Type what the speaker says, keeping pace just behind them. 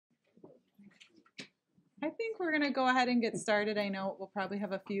I think we're going to go ahead and get started. I know we'll probably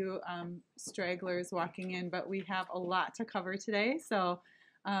have a few stragglers walking in, but we have a lot to cover today. So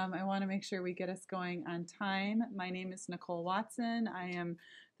I want to make sure we get us going on time. My name is Nicole Watson. I am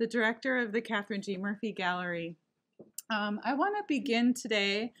the director of the Catherine G. Murphy Gallery. I want to begin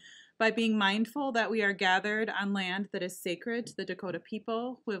today by being mindful that we are gathered on land that is sacred to the Dakota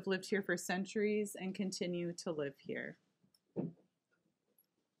people who have lived here for centuries and continue to live here.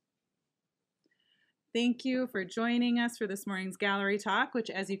 Thank you for joining us for this morning's gallery talk, which,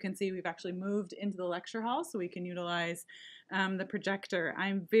 as you can see, we've actually moved into the lecture hall so we can utilize the projector.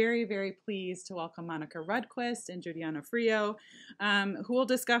 I'm very, very pleased to welcome Monica Rudquist and Judy Onofrio, who will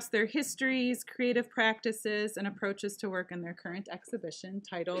discuss their histories, creative practices, and approaches to work in their current exhibition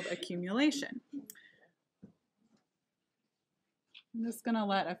titled Accumulation. I'm just going to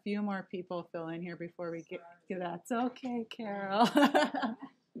let a few more people fill in here before we get to that. It's okay, Carol.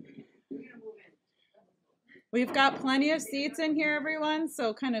 We've got plenty of seats in here, everyone,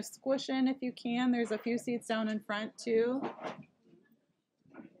 so kind of squish in if you can. There's a few seats down in front, too.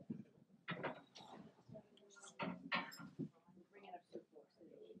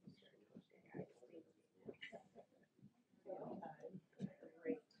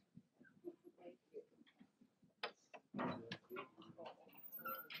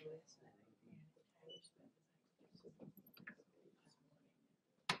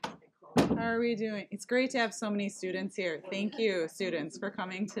 How are we doing? It's great to have so many students here. Thank you, students, for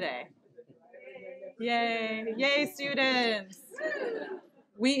coming today. Yay. Yay, students.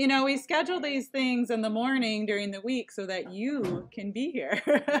 We schedule these things in the morning during the week so that you can be here.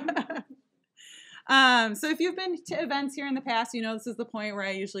 So if you've been to events here in the past, you know this is the point where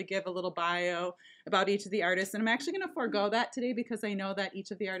I usually give a little bio about each of the artists. And I'm actually going to forego that today because I know that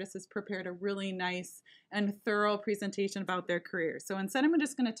each of the artists has prepared a really nice and thorough presentation about their career. So instead, I'm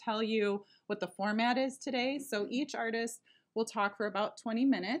just going to tell you what the format is today. So each artist will talk for about 20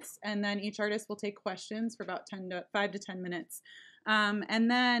 minutes, and then each artist will take questions for about 5 to 10 minutes.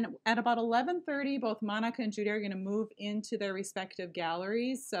 And then at about 11:30, both Monica and Judy are going to move into their respective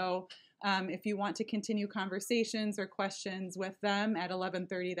galleries. So if you want to continue conversations or questions with them at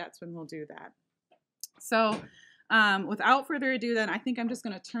 11:30, that's when we'll do that. So without further ado, then I think I'm just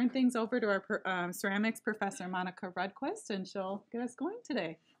going to turn things over to our ceramics professor, Monica Rudquist, and she'll get us going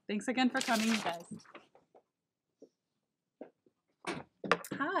today. Thanks again for coming, you guys.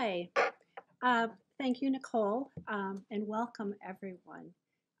 Hi. Thank you, Nicole, and welcome everyone.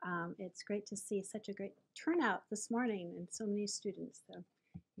 It's great to see such a great turnout this morning and so many students. So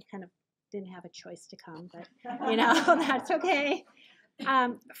you kind of didn't have a choice to come, but that's okay.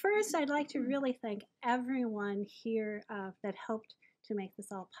 First, I'd like to really thank everyone here that helped to make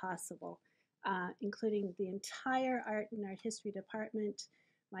this all possible, including the entire art and art history department,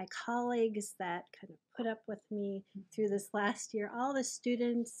 my colleagues that kind of put up with me through this last year, all the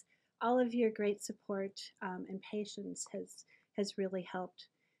students. All of your great support and patience has really helped.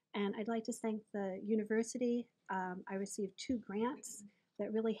 And I'd like to thank the university. I received 2 grants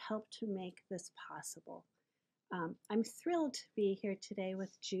that really helped to make this possible. I'm thrilled to be here today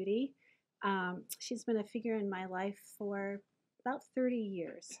with Judy. She's been a figure in my life for about 30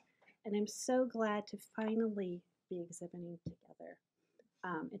 years, and I'm so glad to finally be exhibiting together.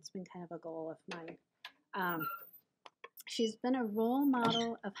 It's been kind of a goal of mine. She's been a role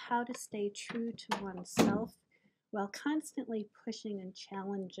model of how to stay true to oneself while constantly pushing and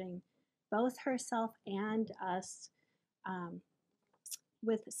challenging both herself and us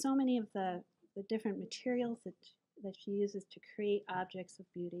with so many of the different materials that she uses to create objects of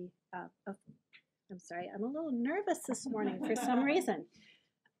beauty. I'm sorry, I'm a little nervous this morning for some reason.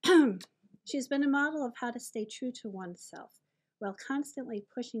 She's been a model of how to stay true to oneself while constantly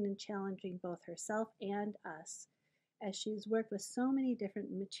pushing and challenging both herself and us, as she's worked with so many different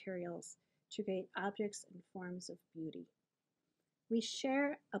materials to create objects and forms of beauty. We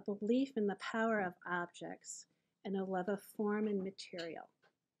share a belief in the power of objects and a love of form and material,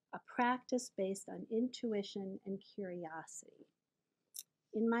 a practice based on intuition and curiosity.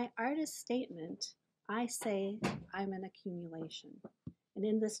 In my artist statement, I say I'm an accumulation. And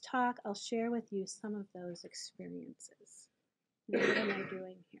in this talk, I'll share with you some of those experiences. Now, what am I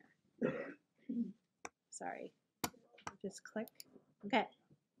doing here? Sorry. Just click. Okay.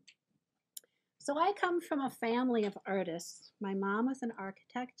 So I come from a family of artists. My mom was an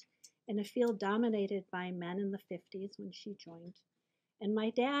architect in a field dominated by men in the 50s when she joined. And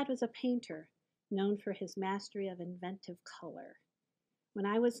my dad was a painter, known for his mastery of inventive color. When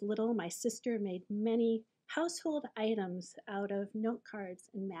I was little, my sister made many household items out of note cards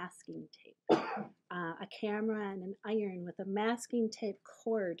and masking tape, a camera and an iron with a masking tape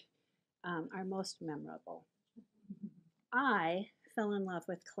cord are most memorable. I fell in love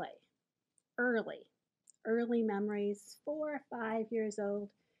with clay early memories, 4 or 5 years old,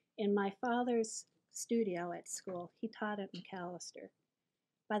 in my father's studio at school. He taught at McAllister.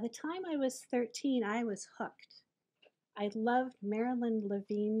 By the time I was 13, I was hooked. I loved Marilyn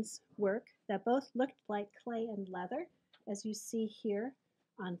Levine's work that both looked like clay and leather, as you see here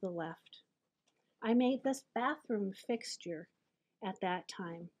on the left. I made this bathroom fixture at that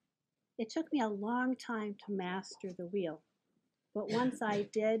time. It took me a long time to master the wheel, but once I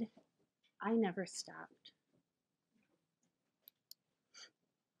did, I never stopped.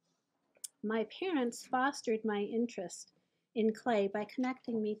 My parents fostered my interest in clay by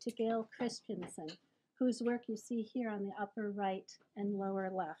connecting me to Gail Christensen, whose work you see here on the upper right and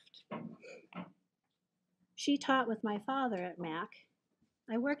lower left. She taught with my father at Mac.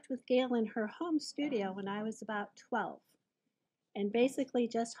 I worked with Gail in her home studio when I was about 12 and basically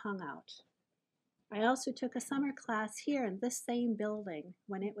just hung out. I also took a summer class here in this same building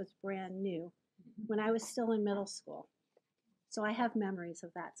when it was brand new, when I was still in middle school. So I have memories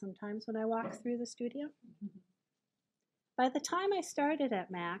of that sometimes when I walk through the studio. By the time I started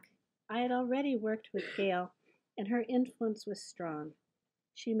at Mac, I had already worked with Gail, and her influence was strong.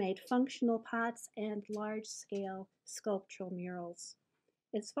 She made functional pots and large-scale sculptural murals.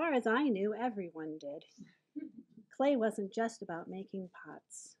 As far as I knew, everyone did. Clay wasn't just about making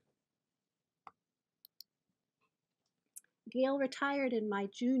pots. Gail retired in my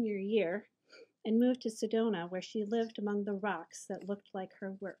junior year and moved to Sedona, where she lived among the rocks that looked like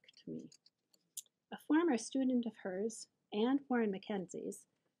her work to me. A former student of hers, and Warren Mackenzie's,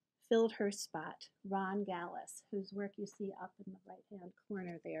 filled her spot, Ron Gallus, whose work you see up in the right-hand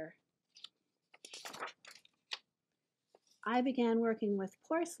corner there. I began working with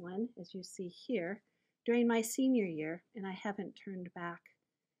porcelain, as you see here, during my senior year, and I haven't turned back.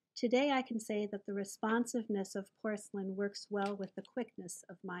 Today I can say that the responsiveness of porcelain works well with the quickness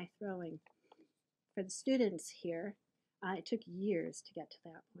of my throwing. For the students here, it took years to get to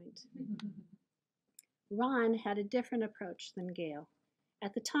that point. Ron had a different approach than Gail.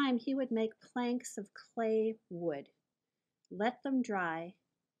 At the time, he would make planks of clay wood, let them dry,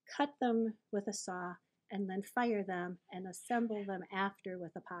 cut them with a saw, and then fire them and assemble them after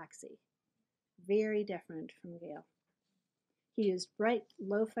with epoxy. Very different from Gail. He used bright,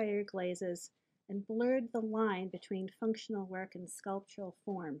 low-fire glazes and blurred the line between functional work and sculptural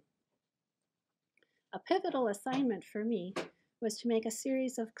form. A pivotal assignment for me was to make a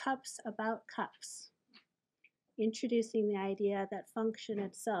series of cups about cups, introducing the idea that function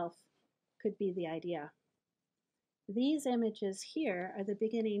itself could be the idea. These images here are the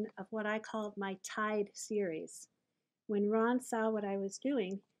beginning of what I called my Tide series. When Ron saw what I was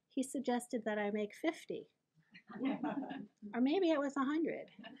doing, he suggested that I make 50. Or maybe it was 100.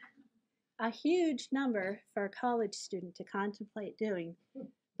 A huge number for a college student to contemplate doing,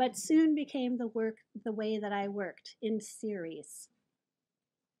 but soon became the way that I worked, in series.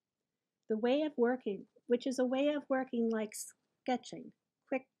 The way of working, which is a way of working like sketching,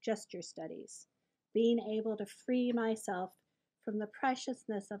 quick gesture studies, being able to free myself from the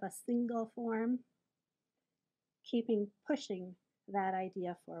preciousness of a single form, pushing that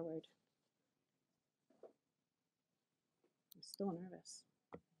idea forward. I'm still nervous.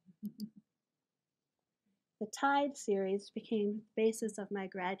 The Tide series became the basis of my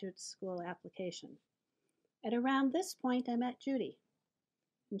graduate school application. At around this point, I met Judy,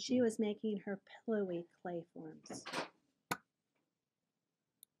 and she was making her pillowy clay forms.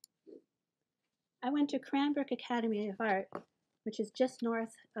 I went to Cranbrook Academy of Art, which is just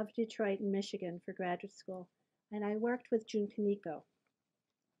north of Detroit in Michigan, for graduate school, and I worked with Jun Kaneko.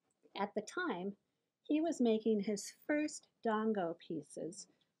 At the time, he was making his first dongo pieces,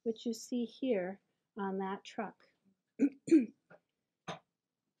 which you see here on that truck.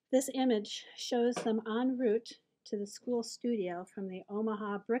 This image shows them en route to the school studio from the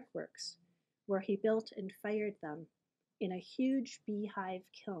Omaha Brickworks, where he built and fired them in a huge beehive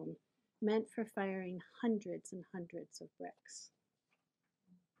kiln meant for firing hundreds and hundreds of bricks.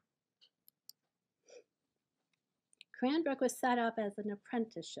 Cranbrook was set up as an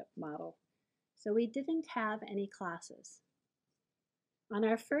apprenticeship model, so we didn't have any classes. On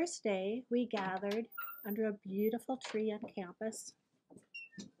our first day, we gathered under a beautiful tree on campus,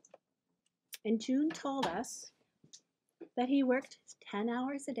 and June told us that he worked 10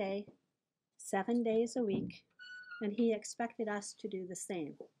 hours a day, 7 days a week, and he expected us to do the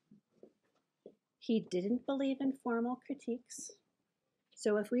same. He didn't believe in formal critiques,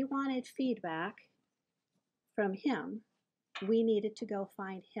 so if we wanted feedback from him, we needed to go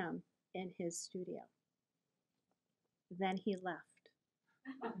find him in his studio. Then he left.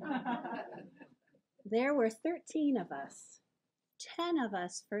 There were 13 of us, 10 of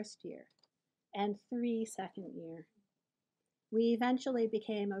us first year, and 3 second year. We eventually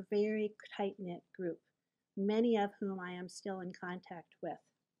became a very tight-knit group, many of whom I am still in contact with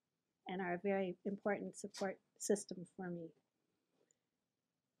and are a very important support system for me.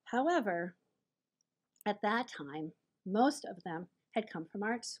 However, at that time, most of them had come from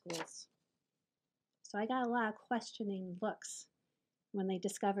art schools. So I got a lot of questioning looks when they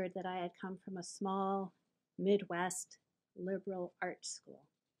discovered that I had come from a small, Midwest, liberal art school.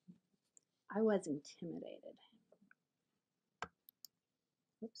 I was intimidated.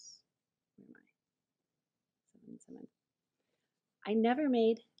 Oops, where am I? 7.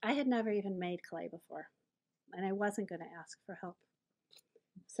 I had never even made clay before, and I wasn't going to ask for help.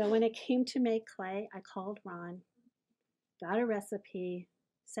 So when it came to make clay, I called Ron, got a recipe,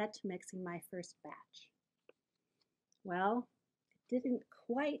 set to mixing my first batch. Well, it didn't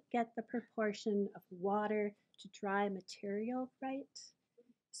quite get the proportion of water to dry material right,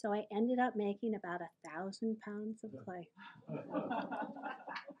 so I ended up making about 1,000 pounds of clay.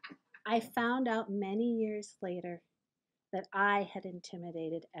 I found out many years later that I had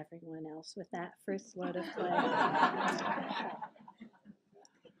intimidated everyone else with that first load of clay.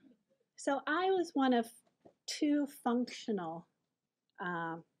 So I was one of 2 functional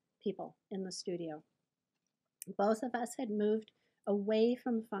people in the studio. Both of us had moved away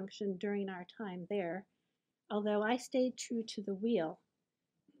from function during our time there, although I stayed true to the wheel,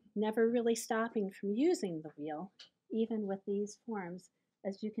 never really stopping from using the wheel, even with these forms,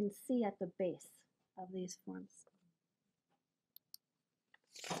 as you can see at the base of these forms.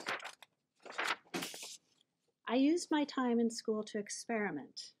 I used my time in school to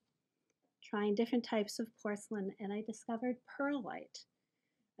experiment, trying different types of porcelain, and I discovered perlite,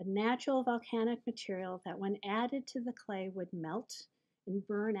 a natural volcanic material that when added to the clay would melt and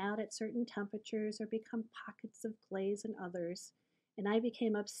burn out at certain temperatures or become pockets of glaze in others, and I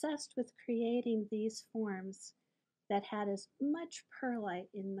became obsessed with creating these forms that had as much perlite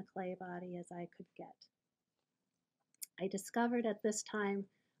in the clay body as I could get. I discovered at this time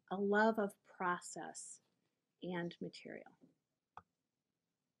a love of process and material.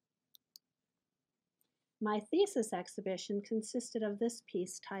 My thesis exhibition consisted of this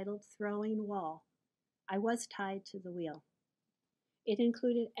piece titled Throwing Wall. I was tied to the wheel. It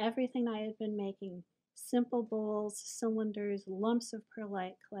included everything I had been making, simple bowls, cylinders, lumps of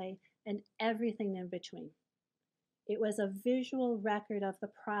perlite clay, and everything in between. It was a visual record of the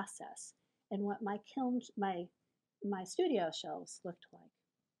process and what my studio shelves looked like.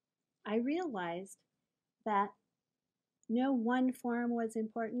 I realized that no one form was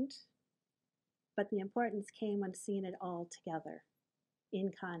important, but the importance came when seeing it all together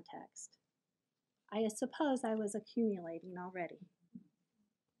in context. I suppose I was accumulating already.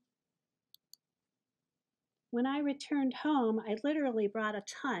 When I returned home, I literally brought a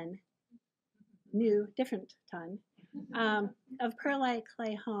ton, different ton, of perlite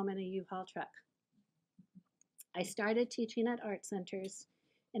clay home in a U-Haul truck. I started teaching at art centers,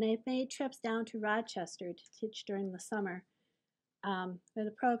 and I made trips down to Rochester to teach during the summer for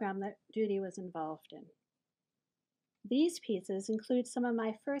the program that Judy was involved in. These pieces include some of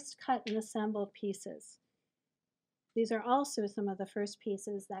my first cut and assembled pieces. These are also some of the first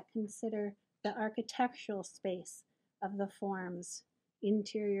pieces that consider the architectural space of the forms,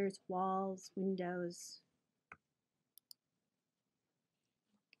 interiors, walls, windows.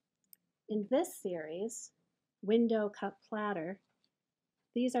 In this series, Window Cut Platter,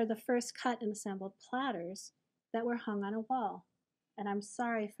 these are the first cut and assembled platters that were hung on a wall. And I'm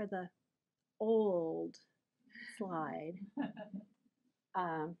sorry for the old slide,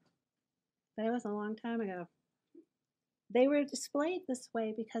 but it was a long time ago. They were displayed this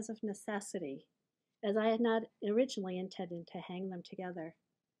way because of necessity, as I had not originally intended to hang them together.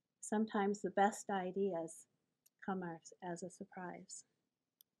 Sometimes the best ideas come as a surprise.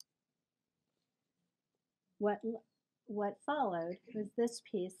 What followed was this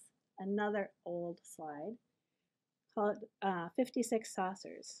piece, another old slide, called 56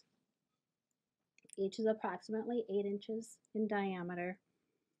 Saucers. Each is approximately 8 inches in diameter,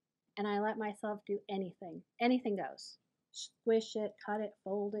 and I let myself do anything. Anything goes. Squish it, cut it,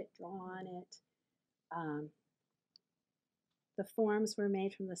 fold it, draw on it. The forms were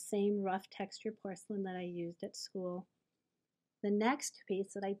made from the same rough texture porcelain that I used at school. The next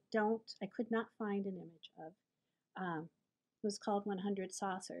piece that I could not find an image of, was called 100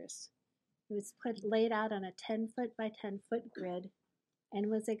 Saucers. It was laid out on a 10-foot by 10-foot grid and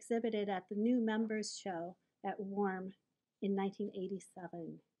was exhibited at the new members show at Warm in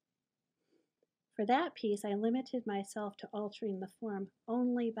 1987. For that piece, I limited myself to altering the form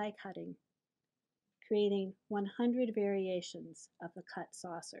only by cutting. creating 100 variations of the cut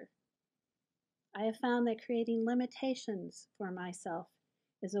saucer. I have found that creating limitations for myself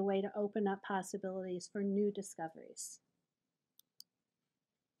is a way to open up possibilities for new discoveries.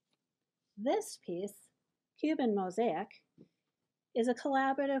 This piece, Cuban Mosaic, is a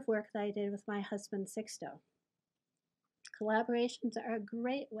collaborative work that I did with my husband Sixto. Collaborations are a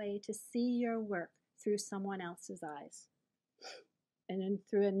great way to see your work through someone else's eyes and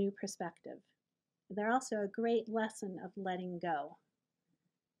through a new perspective. They're also a great lesson of letting go.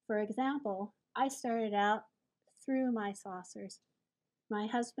 For example, I started out through my saucers. My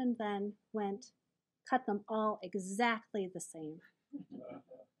husband then cut them all exactly the same.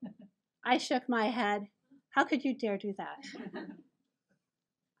 I shook my head. How could you dare do that?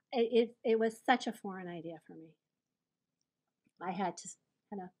 It was such a foreign idea for me. I had to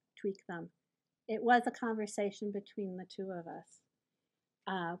kind of tweak them. It was a conversation between the two of us.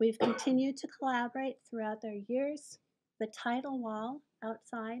 We've continued to collaborate throughout their years, the title wall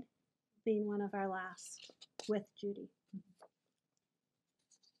outside being one of our last with Judy.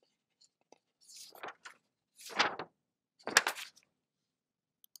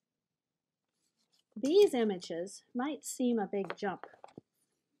 These images might seem a big jump,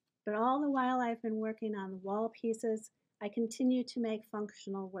 but all the while I've been working on the wall pieces, I continue to make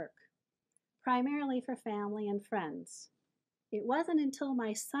functional work, primarily for family and friends. It wasn't until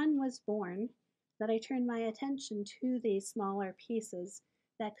my son was born that I turned my attention to these smaller pieces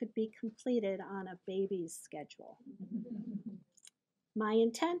that could be completed on a baby's schedule. My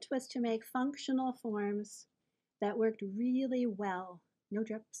intent was to make functional forms that worked really well, no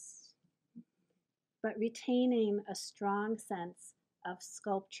drips, but retaining a strong sense of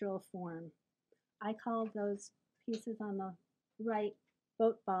sculptural form. I called those pieces on the right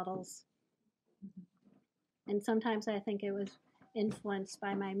boat bottles. And sometimes I think it was influenced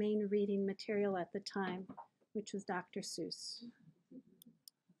by my main reading material at the time, which was Dr. Seuss.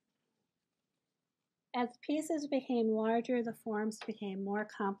 As pieces became larger, the forms became more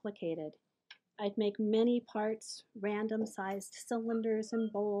complicated. I'd make many parts, random-sized cylinders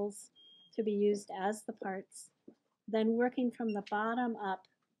and bowls to be used as the parts. Then working from the bottom up,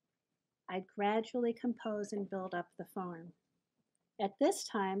 I'd gradually compose and build up the form. At this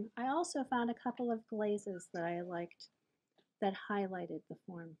time, I also found a couple of glazes that I liked that highlighted the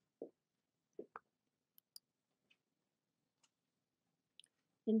form.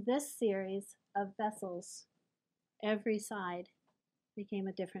 In this series of vessels, every side became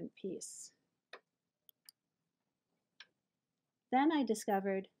a different piece. Then I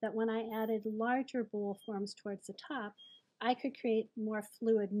discovered that when I added larger bowl forms towards the top, I could create more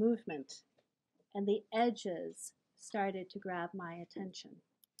fluid movement, and the edges started to grab my attention.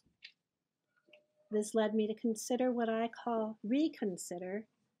 This led me to consider what I call reconsider,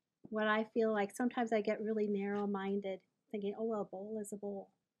 what I feel like sometimes I get really narrow-minded, thinking, oh, well, a bowl is a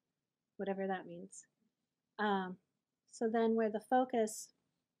bowl, whatever that means. So then where the focus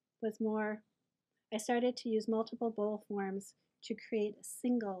was more, I started to use multiple bowl forms to create a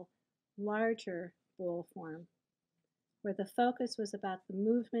single, larger bowl form, where the focus was about the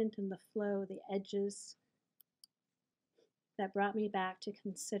movement and the flow, the edges, that brought me back to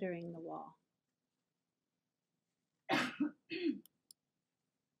considering the wall.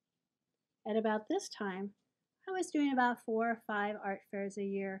 At about this time, I was doing about 4 or 5 art fairs a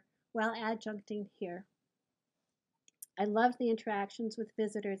year while adjuncting here. I loved the interactions with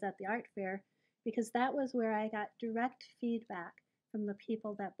visitors at the art fair because that was where I got direct feedback from the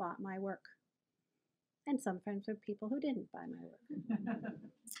people that bought my work, and sometimes from people who didn't buy my work.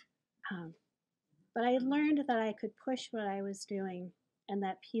 But I learned that I could push what I was doing and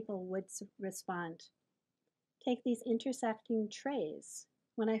that people would respond. Take these intersecting trays.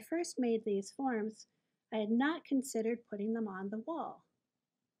 When I first made these forms, I had not considered putting them on the wall.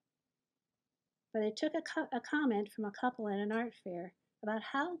 But it took a comment from a couple at an art fair about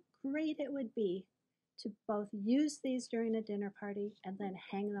how great it would be to both use these during a dinner party and then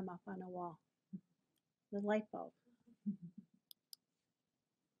hang them up on a wall. The light bulb.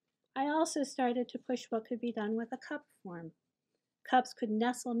 I also started to push what could be done with a cup form. Cups could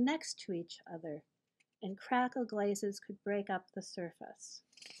nestle next to each other, and crackle glazes could break up the surface,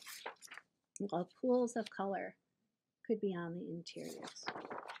 while pools of color could be on the interiors.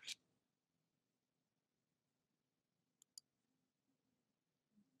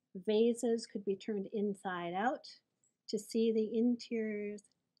 Vases could be turned inside out to see the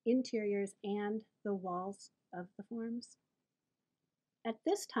interiors and the walls of the forms. At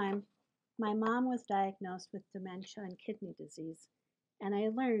this time, my mom was diagnosed with dementia and kidney disease, and I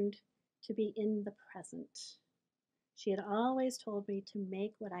learned to be in the present. She had always told me to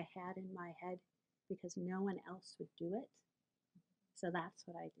make what I had in my head because no one else would do it. So that's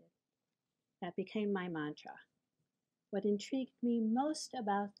what I did. That became my mantra. What intrigued me most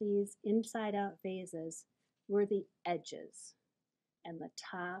about these inside-out vases were the edges and the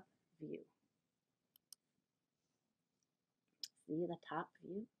top view. See the top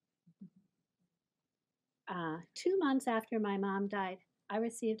view? 2 months after my mom died, I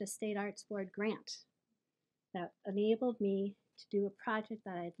received a State Arts Board grant that enabled me to do a project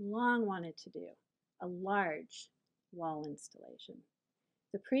that I'd long wanted to do, a large wall installation.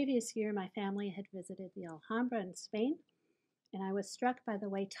 The previous year, my family had visited the Alhambra in Spain, and I was struck by the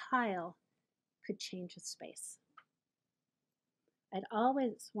way tile could change a space. I'd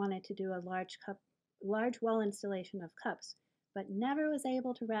always wanted to do a large wall installation of cups, but never was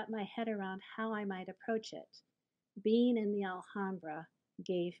able to wrap my head around how I might approach it. Being in the Alhambra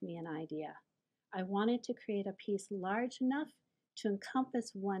gave me an idea. I wanted to create a piece large enough to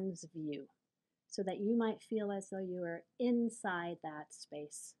encompass one's view, so that you might feel as though you were inside that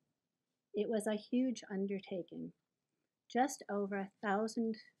space. It was a huge undertaking. Just over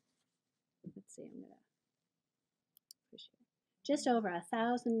 1,000, just over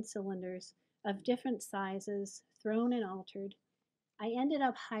 1,000 cylinders of different sizes, thrown and altered. I ended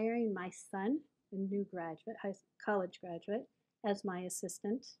up hiring my son, a new graduate, college graduate, as my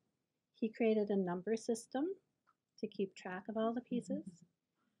assistant. He created a number system to keep track of all the pieces.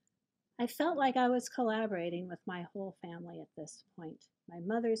 I felt like I was collaborating with my whole family at this point. My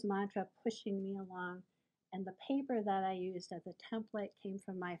mother's mantra pushing me along, and the paper that I used as a template came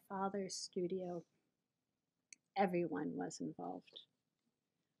from my father's studio. Everyone was involved.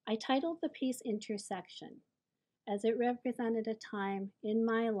 I titled the piece Intersection, as it represented a time in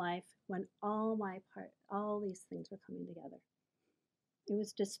my life when all these things were coming together. It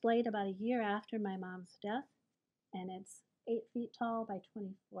was displayed about a year after my mom's death, and it's 8 feet tall by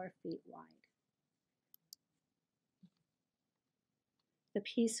 24 feet wide. The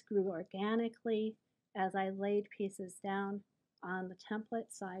piece grew organically as I laid pieces down on the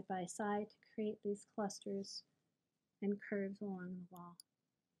template side by side to create these clusters and curves along the wall.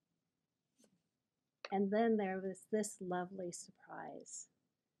 And then there was this lovely surprise,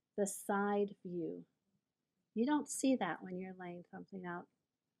 the side view. You don't see that when you're laying something out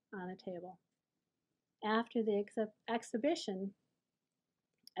on a table. After the exhibition,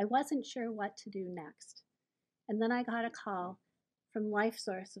 I wasn't sure what to do next. And then I got a call from Life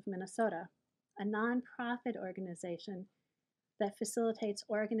Source of Minnesota, a nonprofit organization that facilitates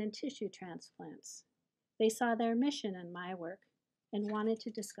organ and tissue transplants. They saw their mission in my work and wanted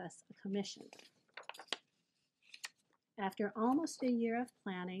to discuss a commission. After almost a year of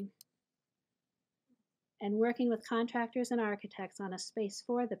planning and working with contractors and architects on a space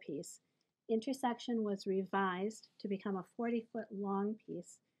for the piece, Intersection was revised to become a 40-foot long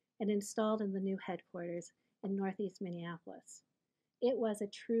piece and installed in the new headquarters in Northeast Minneapolis. It was a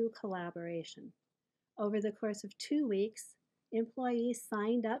true collaboration. Over the course of 2 weeks, employees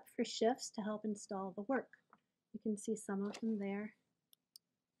signed up for shifts to help install the work. You can see some of them there,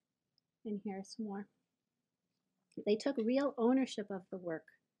 and here are some more. They took real ownership of the work,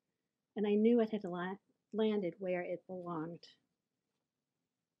 and I knew it had landed where it belonged.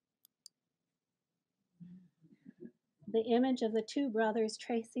 The image of the two brothers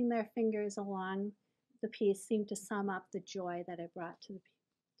tracing their fingers along the piece seemed to sum up the joy that it brought to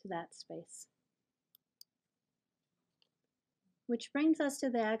that space. Which brings us to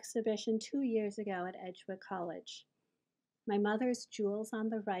the exhibition 2 years ago at Edgewood College. My mother's jewels on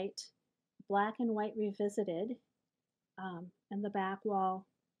the right, black and white revisited, and the back wall,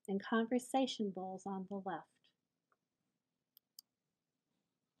 and conversation bowls on the left.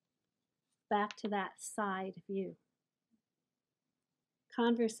 Back to that side view.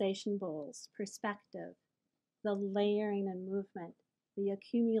 Conversation bowls, perspective, the layering and movement, the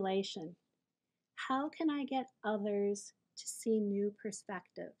accumulation. How can I get others to see new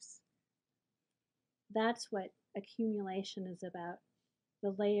perspectives? That's what accumulation is about.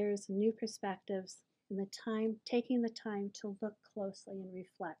 The layers, new perspectives, and the time, taking the time to look closely and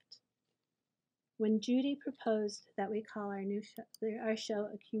reflect. When Judy proposed that we call our show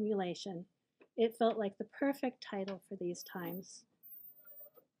Accumulation, it felt like the perfect title for these times.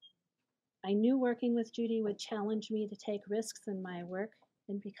 I knew working with Judy would challenge me to take risks in my work,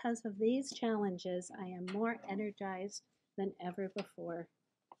 and because of these challenges, I am more energized than ever before.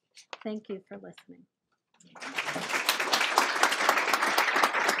 Thank you for listening.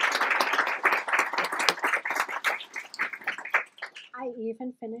 I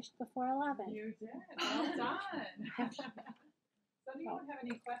even finished before 11. You did. Well done. So anyone have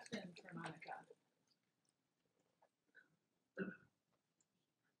any questions for Monica?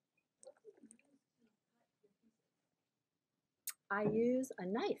 I use a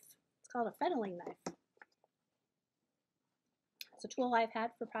knife. It's called a fettling knife. It's a tool I've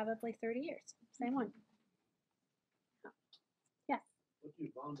had for probably 30 years. Same one. Yeah. What do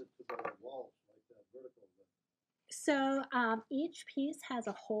you bound it to the walls, like that vertical? So each piece has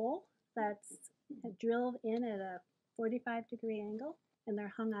a hole that's drilled in at a 45-degree angle, and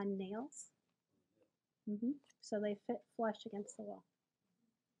they're hung on nails. So they fit flush against the wall.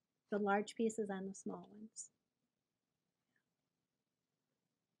 The large pieces and the small ones.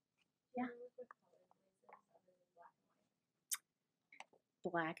 Yeah.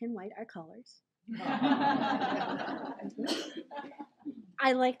 Black and white are colors.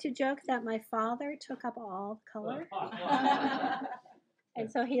 I like to joke that my father took up all the color.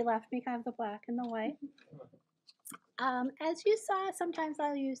 And so he left me kind of the black and the white. As you saw, sometimes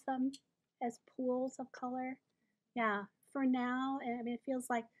I'll use them as pools of color. Yeah, for now, I mean, it feels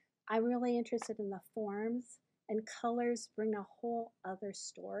like I'm really interested in the forms, and colors bring a whole other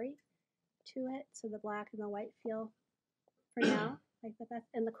story to it. So the black and the white feel, for now, like the best.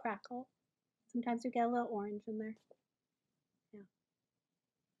 And the crackle. Sometimes you get a little orange in there. Yeah.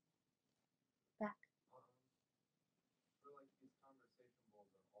 Back. For like these conversation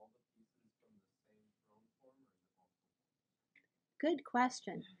bowls, are all the pieces from the same throne form, or is it multiple? Good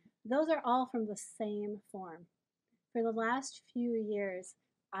question. Those are all from the same form. For the last few years,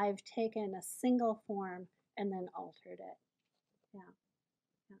 I've taken a single form and then altered it. Yeah.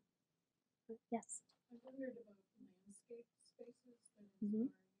 Yes. I wondered about landscape spaces that Mhm.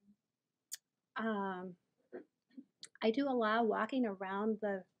 inspire you. I do a lot of walking around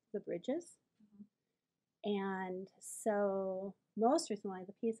the bridges. And so most recently,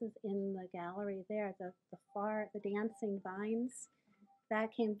 the pieces in the gallery there, the dancing vines,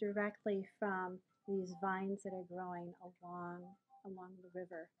 that came directly from these vines that are growing along the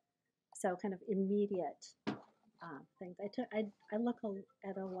river. So kind of immediate things. I look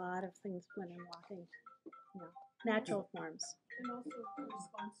at a lot of things when I'm walking, natural forms. And also in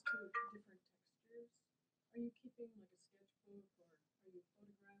response to different textures. Are you keeping like a sketchbook, or are you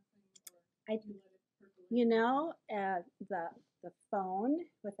photographing, or do you let it percolate? The phone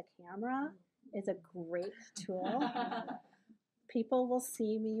with a camera is a great tool. People will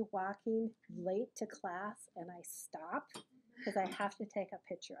see me walking late to class and I stop because I have to take a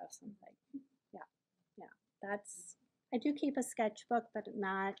picture of something. Yeah. I do keep a sketchbook, but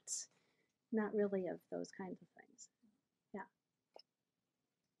not really of those kinds of things. Yeah.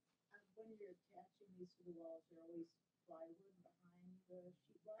 When you're attaching these to the walls, you're always plywood behind the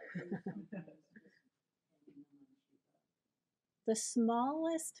sheetrock, or sometimes just hanging them on the sheetrock? The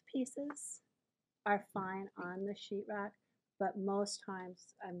smallest pieces are fine on the sheetrock, but most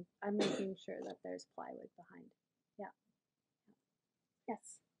times I'm making sure that there's plywood behind. Yeah.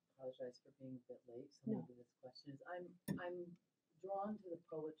 Yes. Apologize for being a bit late. So maybe this question is I'm drawn to the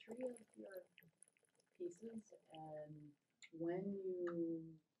poetry of your pieces, and when you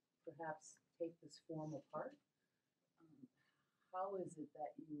perhaps take this form apart, how is it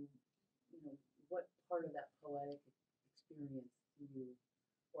that you what part of that poetic experience do you,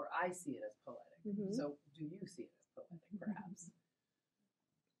 or I see it as poetic. So do you see it as poetic perhaps?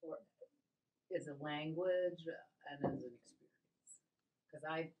 Or is it language and as an experience? Because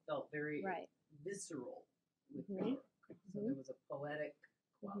I felt very visceral with your work. So there was a poetic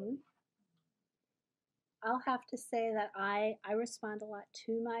quality. I'll have to say that I respond a lot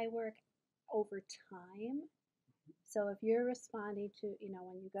to my work over time. So if you're responding to,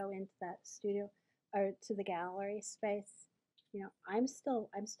 when you go into that studio or to the gallery space, I'm still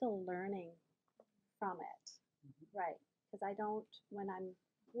learning from it, right? Because I don't, when I'm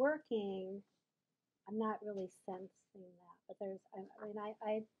working, I'm not really sensing that. But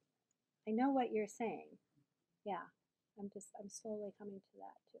I know what you're saying. Yeah, I'm slowly coming to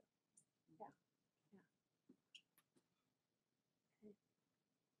that too. Yeah. Okay.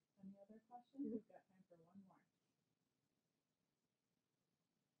 Any other questions? We've got time for one more.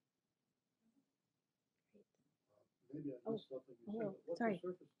 Maybe I missed something you said. What's sorry. the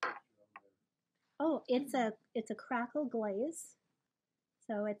surface texture on there? Oh, it's a crackle glaze.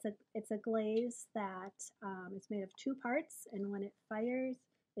 So it's a glaze that is made of two parts, and when it fires,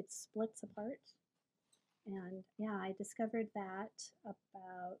 it splits apart. And yeah, I discovered that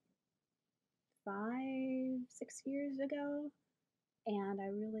about 5-6 years ago, and I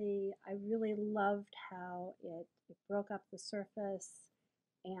really loved how it broke up the surface,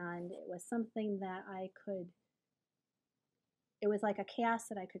 and it was something that it was like a chaos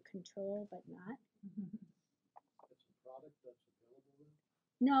that I could control, but not. It's a product that's available then?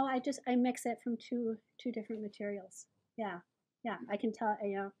 No, I mix it from two different materials. Yeah, I can tell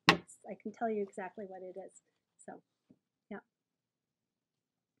I can tell you exactly what it is. So, yeah.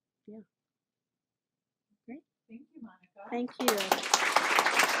 Yeah. Great. Thank you, Monica. Thank you.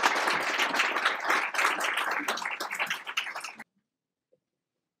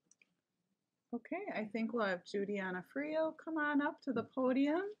 Okay, I think we'll have Judy Onofrio come on up to the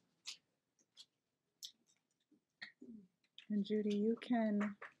podium. And Judy, you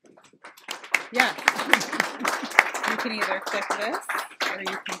can, yes, you can either click this or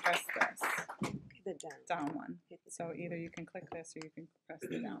you can press this. The Down one. So either you can click this or you can press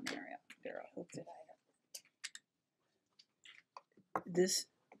the down arrow. This,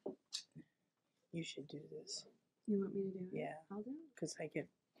 you should do this. You want me to do it? Yeah, I'll do it. because I get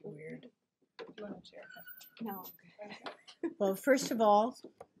weird. Do you want to share? No. Well, first of all,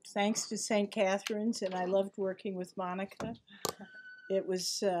 thanks to St. Catherine's, and I loved working with Monica. It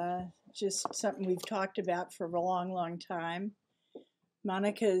was just something we've talked about for a long, long time.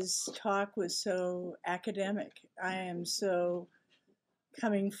 Monica's talk was so academic. I am so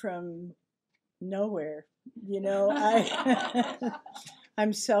coming from nowhere, you know.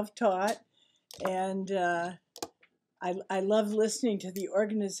 I'm self-taught, and I love listening to the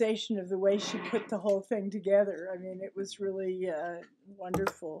organization of the way she put the whole thing together. I mean, it was really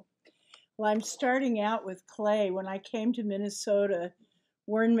wonderful. Well, I'm starting out with clay. When I came to Minnesota,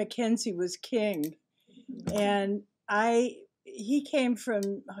 Warren McKenzie was king, and he came from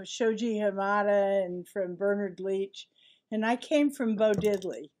Shoji Hamada and from Bernard Leach, and I came from Bo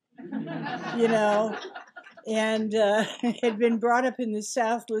Diddley, you know, and had been brought up in the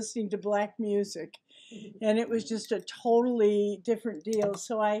South listening to black music, and it was just a totally different deal.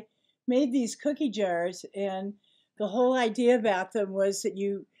 So I made these cookie jars, and the whole idea about them was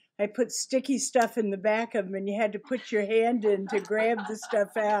that I put sticky stuff in the back of them, and you had to put your hand in to grab the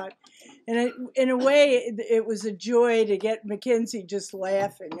stuff out. And in a way, it was a joy to get McKenzie just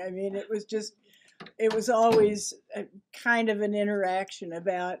laughing. I mean, it was always a kind of an interaction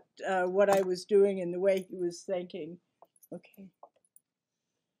about what I was doing and the way he was thinking. Okay.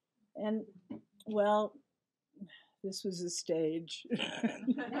 And, well, this was a stage.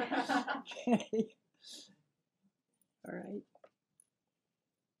 Okay. All right.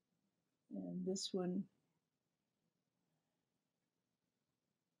 And this one.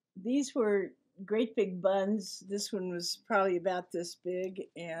 These were great big buns. This one was probably about this big,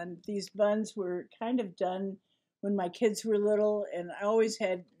 and these buns were kind of done when my kids were little, and I always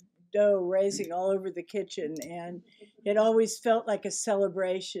had dough raising all over the kitchen, and it always felt like a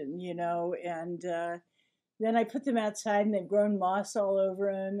celebration, you know. And then I put them outside, and they've grown moss all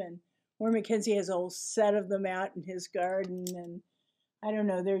over them, and Warren McKenzie has a whole set of them out in his garden, and I don't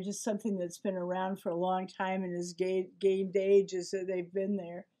know, they're just something that's been around for a long time and has gained age as they've been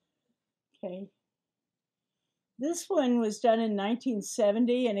there. Okay. This one was done in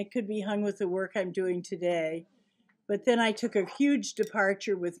 1970, and it could be hung with the work I'm doing today. But then I took a huge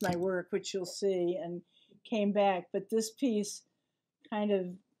departure with my work, which you'll see, and came back. But this piece kind of,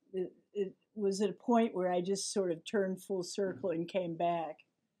 it was at a point where I just sort of turned full circle and came back.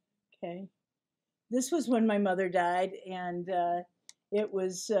 Okay. This was when my mother died, and it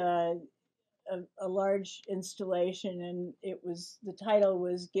was a large installation, and the title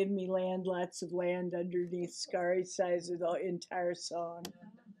was "Give Me Land, Lots of Land Underneath Starry Skies," of the entire song.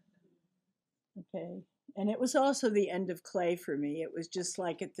 Okay, and it was also the end of clay for me. It was just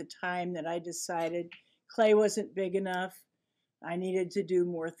like at the time that I decided clay wasn't big enough. I needed to do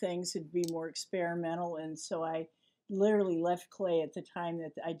more things and be more experimental, and so I literally left clay at the time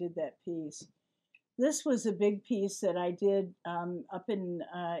that I did that piece. This was a big piece that I did up in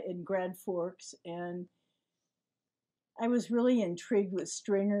Grand Forks, and I was really intrigued with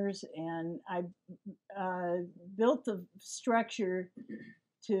stringers, and I built the structure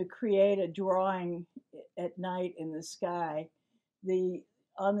to create a drawing at night in the sky.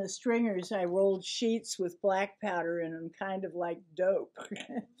 On the stringers, I rolled sheets with black powder in them, kind of like dope,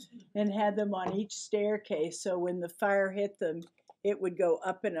 and had them on each staircase, so when the fire hit them, it would go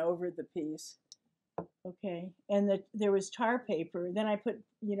up and over the piece. Okay, and there was tar paper. Then I put,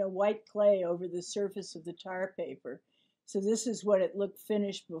 white clay over the surface of the tar paper. So this is what it looked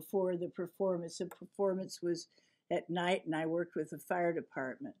finished before the performance. The performance was at night, and I worked with the fire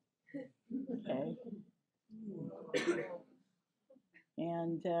department. Okay.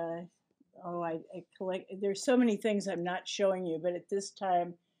 And, I collect, there's so many things I'm not showing you, but at this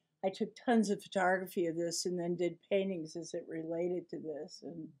time, I took tons of photography of this and then did paintings as it related to this.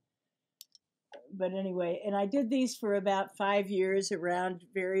 But anyway, and I did these for about 5 years around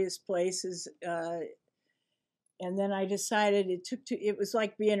various places, and then I decided it was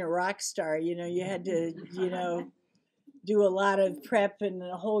like being a rock star. You had to, do a lot of prep and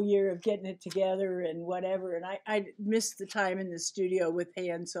a whole year of getting it together and whatever. And I missed the time in the studio with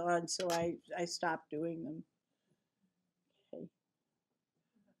hands-on, so I stopped doing them. Okay.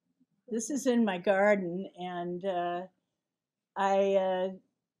 This is in my garden, and I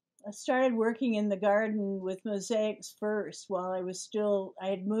started working in the garden with mosaics first while I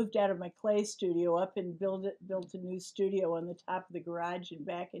had moved out of my clay studio up and built a new studio on the top of the garage and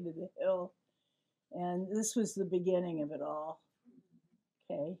back into the hill. And this was the beginning of it all.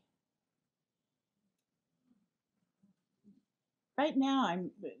 Okay. Right now,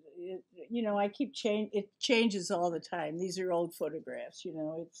 I keep it changes all the time. These are old photographs,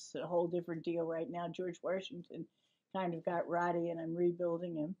 it's a whole different deal right now. George Washington kind of got rotty and I'm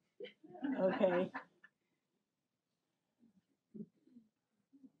rebuilding him. Okay.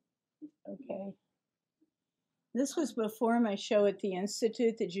 Okay. This was before my show at the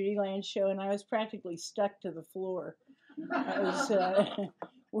Institute, the Judy Land show, and I was practically stuck to the floor. I was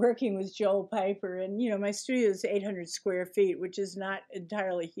working with Joel Piper, and my studio is 800 square feet, which is not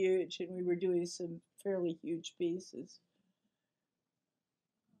entirely huge, and we were doing some fairly huge pieces.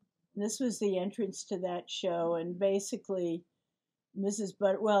 This was the entrance to that show, and basically Mrs.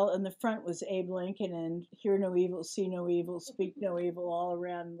 Well, in the front was Abe Lincoln and Hear No Evil, See No Evil, Speak No Evil, all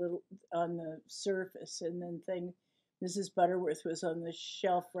around on the surface, and then Mrs. Butterworth was on the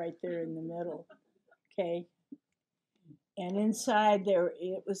shelf right there in the middle. Okay. And inside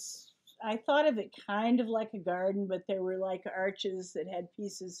I thought of it kind of like a garden, but there were like arches that had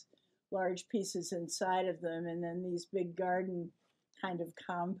large pieces inside of them, and then these big garden kind of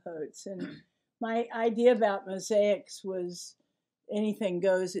compotes. And my idea about mosaics was anything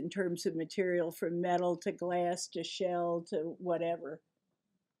goes in terms of material, from metal to glass to shell to whatever.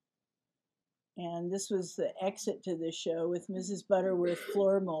 And this was the exit to the show with Mrs. Butterworth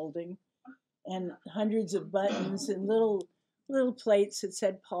floor molding and hundreds of buttons and little plates that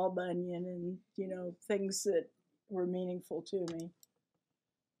said Paul Bunyan and, things that were meaningful to me.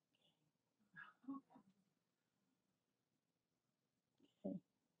 Okay.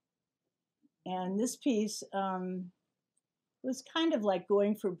 And this piece was kind of like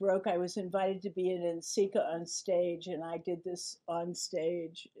going for broke. I was invited to be in Nsika on stage, and I did this on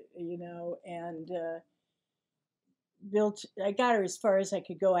stage, and I got her as far as I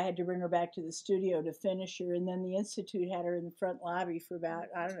could go. I had to bring her back to the studio to finish her, and then the Institute had her in the front lobby for about,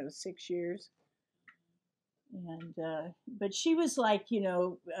 6 years. And but she was like,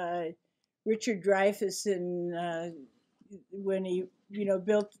 Richard Dreyfuss in when he,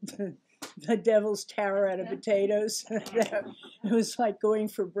 built the Devil's Tower out of potatoes. It was like going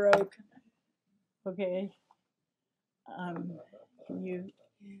for broke. Okay.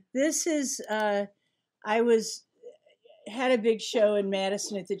 This is, had a big show in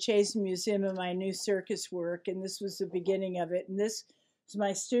Madison at the Chazen Museum of my new circus work, and this was the beginning of it. And this was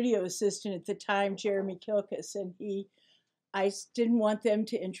my studio assistant at the time, Jeremy Kilkus, and I didn't want them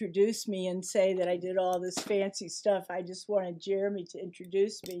to introduce me and say that I did all this fancy stuff. I just wanted Jeremy to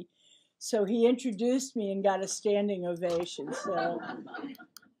introduce me. So he introduced me and got a standing ovation. So.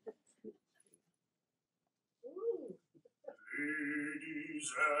 Ladies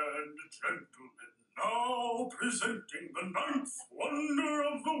and gentlemen, now presenting the 9th wonder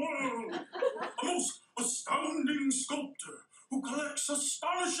of the world, a most astounding sculptor who collects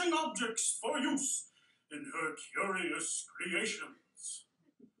astonishing objects for use in her curious creations.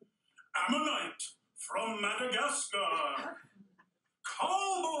 Ammonite from Madagascar,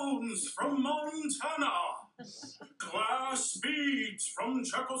 collbones from Montana, glass beads from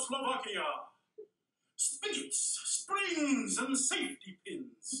Czechoslovakia, spigots, springs, and safety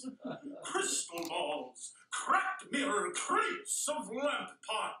pins, crystal balls, cracked mirror, crates of lamp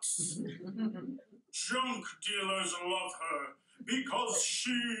pots. Junk dealers love her because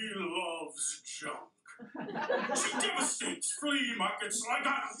she loves junk. She devastates flea markets like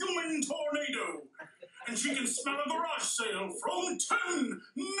a human tornado, and she can smell a garage sale from 10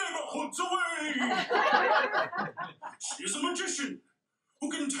 neighborhoods away. She is a magician who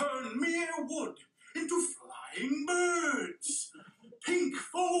can turn mere wood into flying birds, pink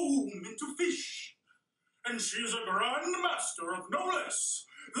foam into fish, and she is a grand master of no less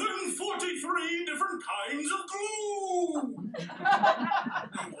than 43 different kinds of glue.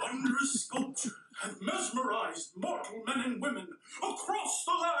 Her wondrous sculpture have mesmerized mortal men and women across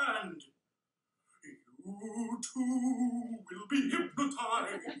the land. You too will be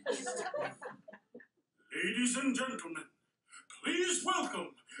hypnotized. Ladies and gentlemen, please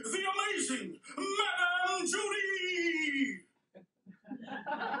welcome the amazing Madame Judy!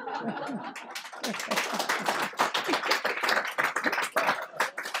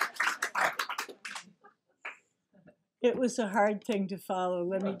 was a hard thing to follow,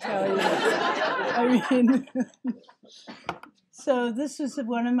 let me tell you. I mean, so this was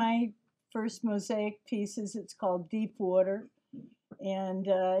one of my first mosaic pieces. It's called Deep Water, and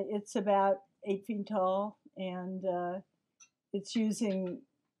it's about 8 feet tall, and it's using,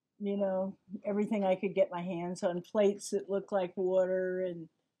 you know, everything I could get my hands on, plates that look like water and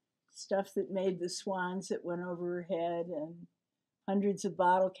stuff that made the swans that went over her head, and hundreds of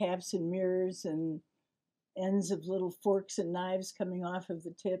bottle caps and mirrors and ends of little forks and knives coming off of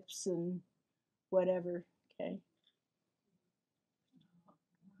the tips and whatever. Okay.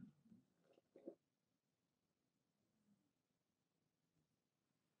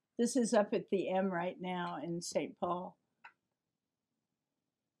 This is up at the M right now in St. Paul.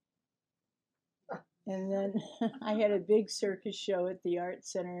 And then I had a big circus show at the Art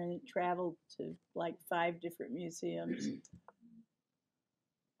Center, and it traveled to like 5 different museums.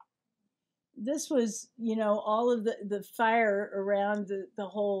 This was, you know, all of the fire around the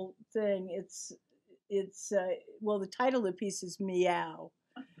whole thing. It's well, the title of the piece is Meow.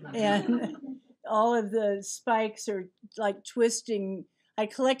 And all of the spikes are like twisting. I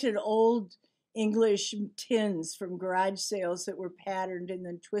collected old English tins from garage sales that were patterned and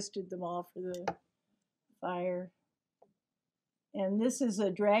then twisted them all for the fire. And this is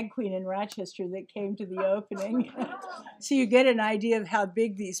a drag queen in Rochester that came to the opening. So you get an idea of how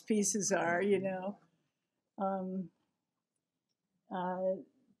big these pieces are, you know.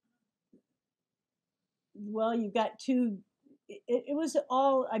 Well, you've got two, it was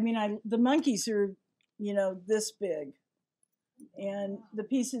all, I mean, the monkeys are, you know, this big. And the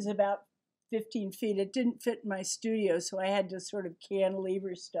piece is about 15 feet. It didn't fit in my studio, so I had to sort of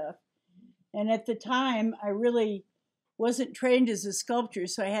cantilever stuff. And at the time, I really wasn't trained as a sculptor,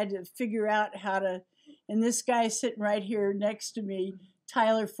 so I had to figure out how to, and this guy sitting right here next to me,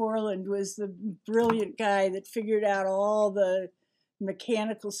 Tyler Forland, was the brilliant guy that figured out all the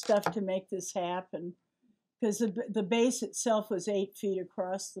mechanical stuff to make this happen. Because the base itself was 8 feet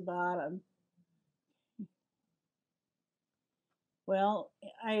across the bottom. Well,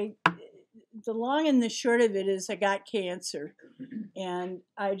 the long and the short of it is I got cancer, and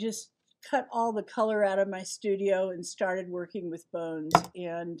I just cut all the color out of my studio and started working with bones.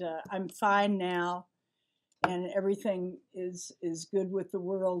 And I'm fine now, and everything is good with the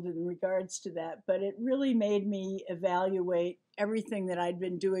world in regards to that. But it really made me evaluate everything that I'd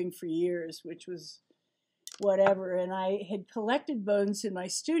been doing for years, which was whatever. And I had collected bones in my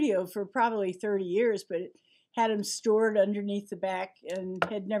studio for probably 30 years, but had them stored underneath the back and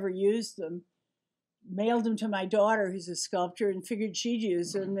had never used them. Mailed them to my daughter, who's a sculptor, and figured she'd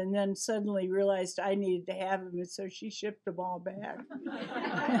use them, and then suddenly realized I needed to have them, and so she shipped them all back.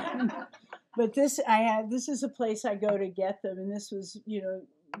 But this is a place I go to get them, and this was, you know,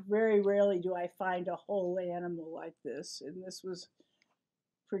 very rarely do I find a whole animal like this, and this was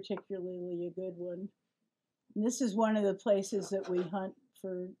particularly a good one. And this is one of the places that we hunt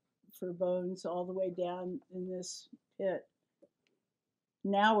for bones, all the way down in this pit.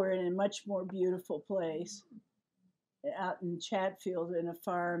 Now we're in a much more beautiful place out in Chatfield, in a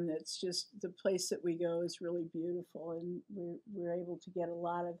farm that's just, the place that we go is really beautiful, and we're able to get a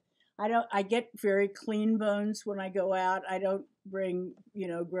lot of, I get very clean bones when I go out. I don't bring, you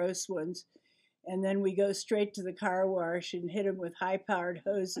know, gross ones. And then we go straight to the car wash and hit them with high-powered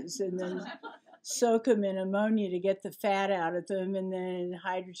hoses, and then soak them in ammonia to get the fat out of them, and then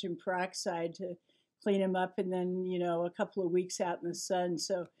hydrogen peroxide to clean them up, and then, you know, a couple of weeks out in the sun.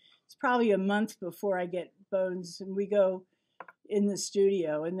 So it's probably a month before I get bones, and we go in the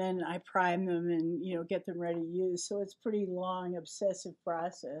studio, and then I prime them and, you know, get them ready to use. So it's pretty long, obsessive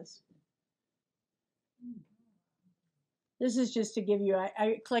process. This is just to give you,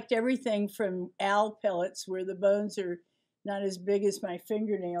 I collect everything from owl pellets, where the bones are not as big as my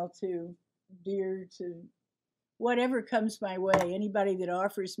fingernail, to deer, to whatever comes my way. Anybody that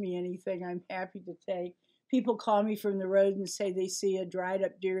offers me anything, I'm happy to take. People call me from the road and say they see a dried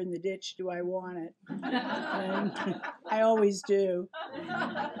up deer in the ditch. Do I want it? And I always do.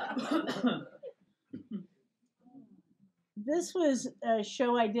 This was a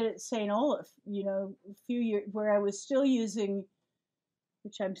show I did at St. Olaf, you know, a few years, where I was still using,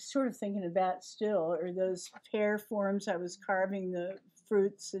 which I'm sort of thinking about still, or those pear forms. I was carving the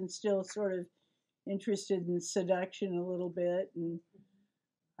fruits and still sort of interested in seduction a little bit. And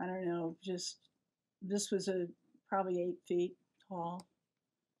I don't know, just, this was probably 8 feet tall.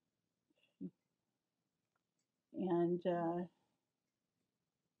 And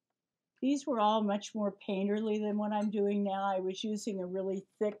these were all much more painterly than what I'm doing now. I was using a really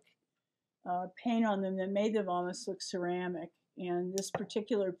thick paint on them that made them almost look ceramic. And this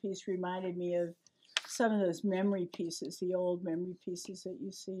particular piece reminded me of some of those memory pieces, the old memory pieces that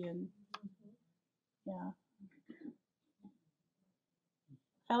you see, and yeah.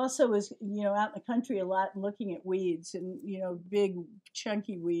 I also was, out in the country a lot looking at weeds and, big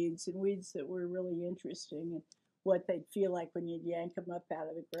chunky weeds and weeds that were really interesting and what they'd feel like when you'd yank them up out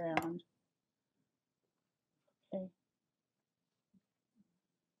of the ground. Okay.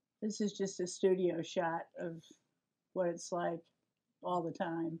 This is just a studio shot of what it's like all the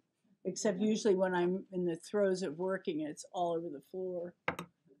time, except usually when I'm in the throes of working, it's all over the floor.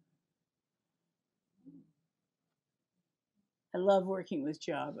 I love working with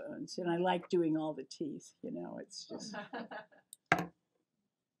jawbones, and I like doing all the teeth, it's just...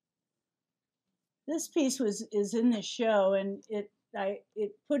 This piece is in the show, and I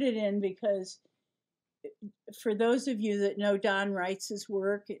put it in because for those of you that know Don Wright's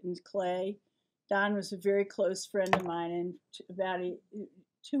work in clay, Don was a very close friend of mine, and about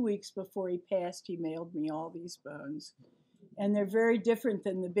 2 weeks before he passed, he mailed me all these bones. And they're very different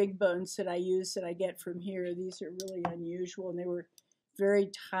than the big bones that I use that I get from here. These are really unusual, and they were very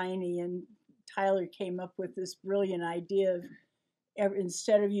tiny, and Tyler came up with this brilliant idea of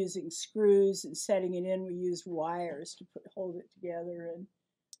instead of using screws and setting it in, we used wires to hold it together, and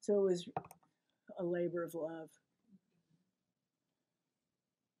so it was a labor of love.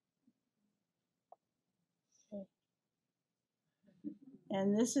 Okay.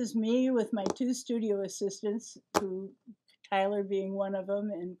 And this is me with my 2 studio assistants, Tyler being one of them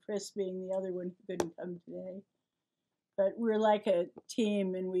and Chris being the other one who couldn't come today. But we're like a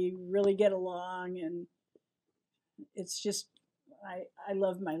team, and we really get along, and it's just, I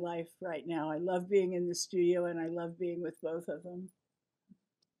love my life right now. I love being in the studio, and I love being with both of them.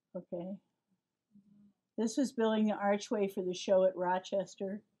 Okay. This was building the archway for the show at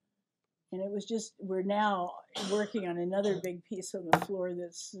Rochester. And it was just, we're now working on another big piece on the floor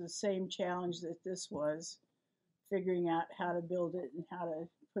that's the same challenge that this was, figuring out how to build it and how to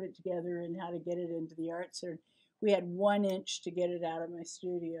put it together and how to get it into the art center. We had 1 inch to get it out of my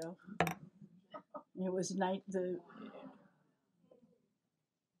studio. And it was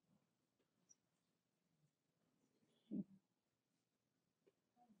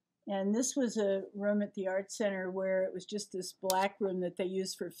And this was a room at the art center where it was just this black room that they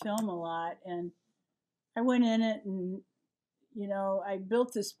used for film a lot. And I went in it, and, I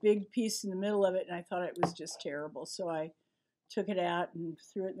built this big piece in the middle of it, and I thought it was just terrible. So I took it out and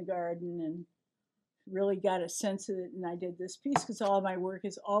threw it in the garden and really got a sense of it. And I did this piece because all of my work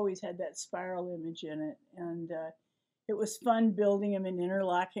has always had that spiral image in it. And it was fun building them and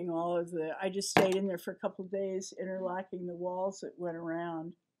interlocking all of I just stayed in there for a couple of days, interlocking the walls that went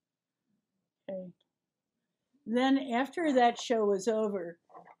around. Okay. Then after that show was over,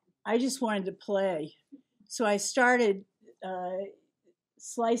 I just wanted to play. So I started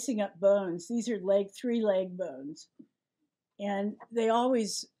slicing up bones. These are 3 leg bones. And they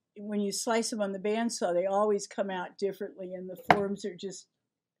always, when you slice them on the bandsaw, they always come out differently, and the forms are just,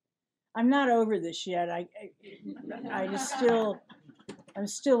 I'm not over this yet. I'm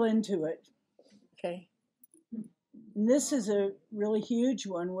still into it. Okay. And this is a really huge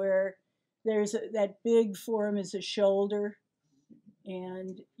one where there's that big form is a shoulder,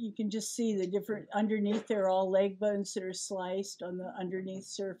 and you can just see the different, underneath they're all leg bones that are sliced on the underneath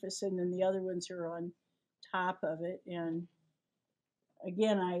surface, and then the other ones are on top of it. And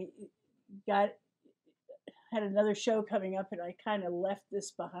again, I had another show coming up, and I kind of left this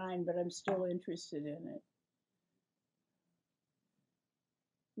behind, but I'm still interested in it.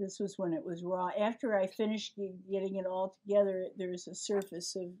 This was when it was raw. After I finished getting it all together, there's a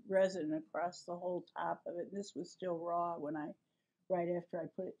surface of resin across the whole top of it. This was still raw right after I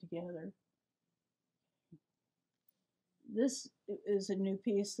put it together. This is a new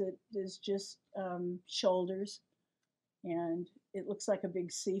piece that is just shoulders, and it looks like a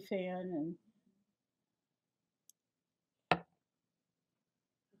big sea fan. And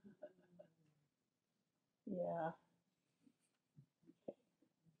yeah.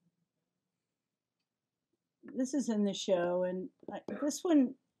 This is in the show, and this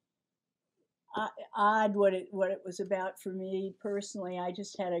one, odd what it was about for me personally. I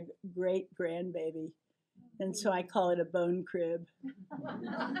just had a great grandbaby, and so I call it a bone crib.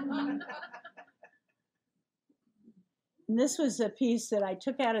 And this was a piece that I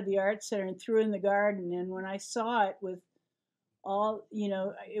took out of the art center and threw in the garden, and when I saw it with all,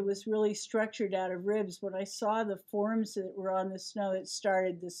 it was really structured out of ribs. When I saw the forms that were on the snow, it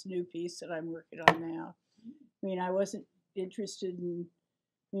started this new piece that I'm working on now. I mean, I wasn't interested in,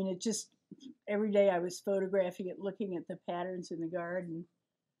 it just, every day I was photographing it, looking at the patterns in the garden.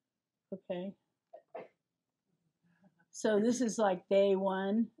 Okay. So this is like day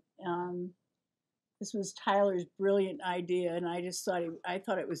 1. This was Tyler's brilliant idea, and I just thought I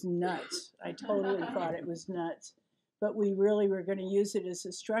thought it was nuts. I totally thought it was nuts. But we really were going to use it as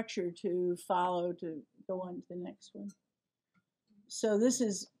a structure to follow to go on to the next one. So this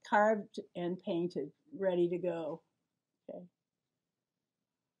is carved and painted, ready to go. Okay.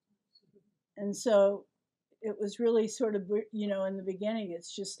 And so it was really sort of, you know, in the beginning,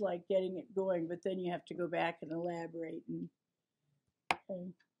 it's just like getting it going, but then you have to go back and elaborate. And,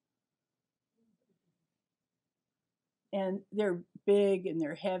 okay. And they're big and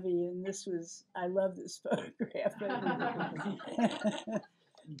they're heavy, and this was, I love this photograph.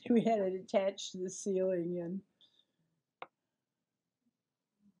 We had it attached to the ceiling, and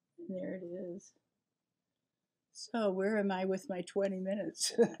there it is. So where am I with my 20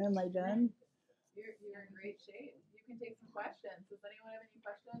 minutes? Am I done? You're in great shape. You can take some questions. Does anyone have any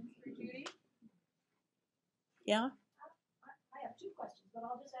questions for Judy? Yeah? I have two questions, but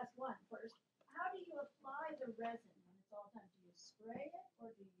I'll just ask one first. How do you apply the resin when it's all done? Do you spray it or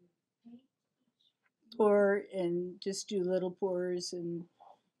do you paint each? Pour and just do little pours and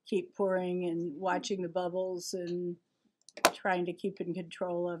keep pouring and watching the bubbles and trying to keep in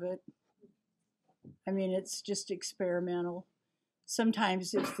control of it. I mean, it's just experimental.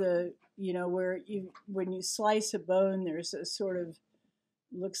 Sometimes if the, you know, when you slice a bone, there's a sort of,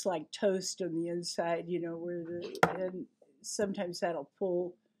 looks like toast on the inside, you know, and sometimes that'll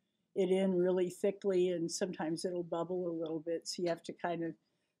pull it in really thickly, and sometimes it'll bubble a little bit, so you have to kind of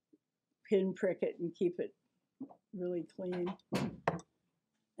pinprick it and keep it really clean.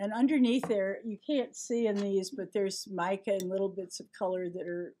 And underneath there, you can't see in these, but there's mica and little bits of color that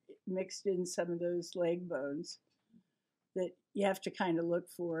are mixed in some of those leg bones that you have to kind of look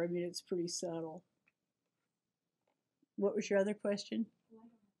for. I mean, it's pretty subtle. What was your other question?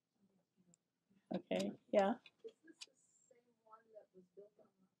 Okay, yeah. Is this the same one that was built on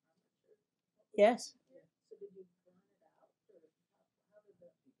the armature? Yes. So did you burn it out, or how did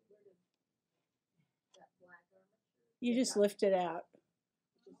where did that black armature? You just lift it out.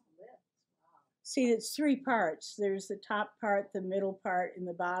 It just lifts. Wow. See, it's three parts. There's the top part, the middle part, and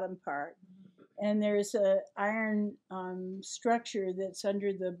the bottom part. And there's a iron structure that's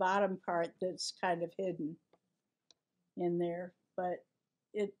under the bottom part that's kind of hidden in there. But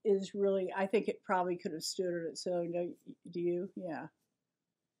it is really, I think it probably could have stood on its own. Do you? Yeah.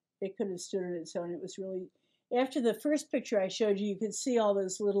 It could have stood on its own. It was really, after the first picture I showed you, you could see all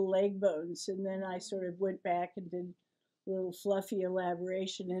those little leg bones. And then I sort of went back and did a little fluffy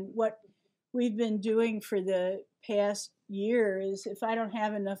elaboration. And what we've been doing for the past year is if I don't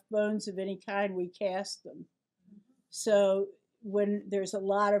have enough bones of any kind, we cast them. So when there's a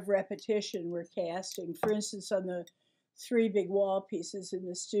lot of repetition, we're casting. For instance, on the 3 big wall pieces in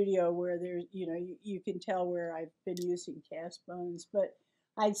the studio where there's, you know, you can tell where I've been using cast bones. But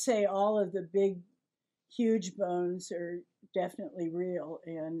I'd say all of the big, huge bones are definitely real.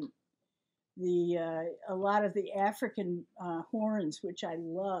 And a lot of the African horns, which I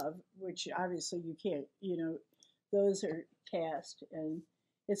love, which obviously you can't, you know, those are cast. And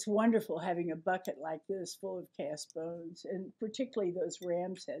it's wonderful having a bucket like this full of cast bones, and particularly those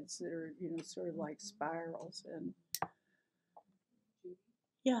ram's heads that are, you know, sort of like spirals. And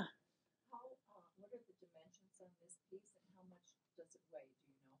yeah. What are the dimensions on this piece, and how much does it weigh?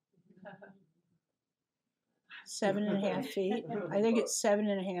 Do you know? 7.5 feet. I think it's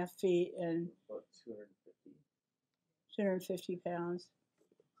 7.5 feet and About 250 pounds.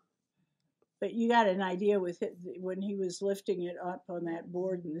 But you got an idea with it when he was lifting it up on that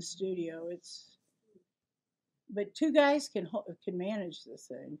board in the studio. But 2 guys can manage this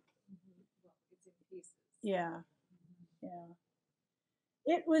thing. Well, it's in pieces. Yeah, yeah.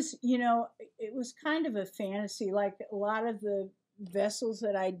 It was, you know, it was kind of a fantasy, like a lot of the vessels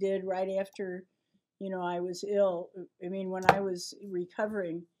that I did right after, you know, I was ill. I mean, when I was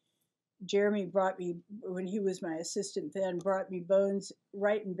recovering, Jeremy brought me, when he was my assistant then, brought me bones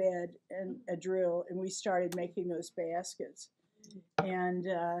right in bed and a drill, and we started making those baskets. And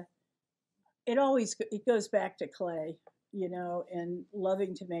it goes back to clay, you know, and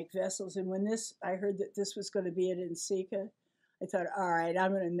loving to make vessels. And when I heard that this was going to be at NCECA, I thought, all right,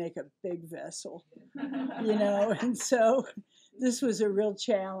 I'm going to make a big vessel, you know. And so this was a real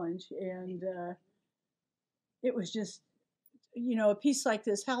challenge. And it was just, you know, a piece like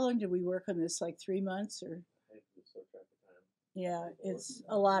this, how long did we work on this? Like 3 months or? Yeah, it's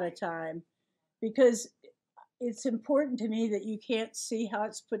a lot of time, because it's important to me that you can't see how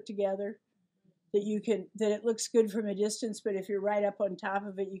it's put together, that it looks good from a distance, but if you're right up on top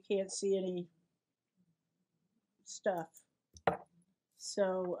of it, you can't see any stuff.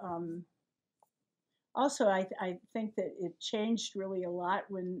 So also I think that it changed really a lot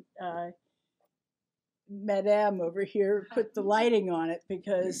when Madame over here put the lighting on it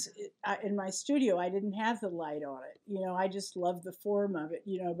because in my studio I didn't have the light on it. You know, I just loved the form of it,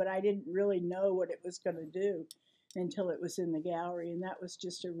 you know, but I didn't really know what it was going to do until it was in the gallery, and that was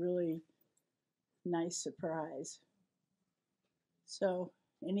just a really nice surprise. So,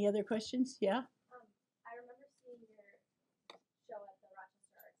 any other questions? Yeah? I remember seeing your show at the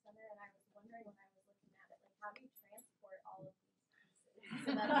Rochester Art Center, and I was wondering when I was looking at it, like, how do you transport all of these pieces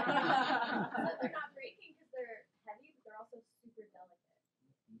so that they're not breaking because they're heavy, but they're also super delicate?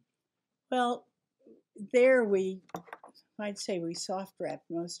 Well, I'd say we soft wrapped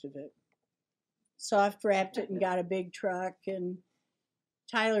most of it. Soft wrapped it and got a big truck, and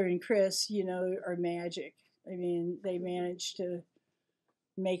Tyler and Chris, you know, are magic. I mean, they managed to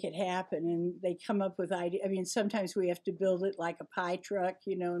make it happen, and they come up with ideas. I mean, sometimes we have to build it like a pie truck,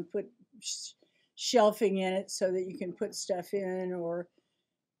 you know, and put shelving in it so that you can put stuff in, or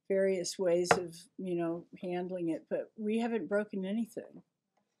various ways of, you know, handling it. But we haven't broken anything.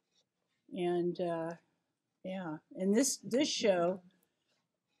 And yeah, and this show,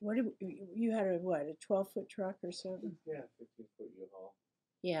 you had a 12-foot truck or something? Yeah, 15-foot U-Haul.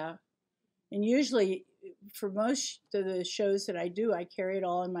 Yeah. And usually, for most of the shows that I do, I carry it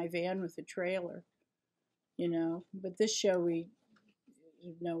all in my van with a trailer, you know. But this show,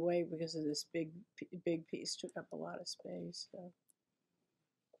 no way, because of this big piece took up a lot of space. So.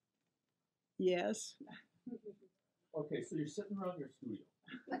 Yes. Okay, so you're sitting around your studio,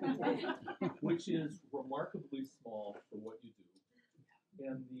 which is remarkably small for what you do,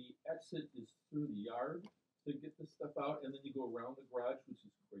 and the exit is through the yard to get this stuff out, and then you go around the garage, which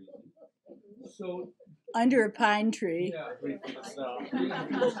is crazy. So under a pine tree. Yeah,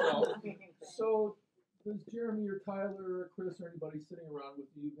 so does Jeremy or Tyler or Chris or anybody sitting around with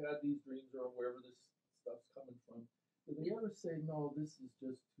you, you've had these dreams or wherever this stuff's coming from, do they ever say, no, this is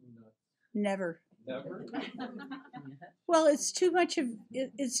just too nuts? Never. Never? Well, it's too much.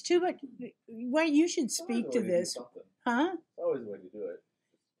 It's too much. Why, you should speak to this. Huh? It's always the way to do it.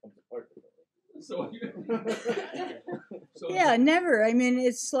 It comes apart So yeah, never. I mean,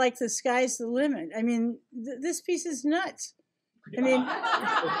 it's like the sky's the limit. I mean, this piece is nuts. I mean,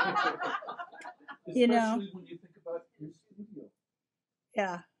 you know. Especially when you think about your studio.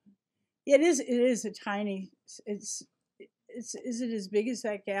 Yeah, it is. It is a tiny. Is it as big as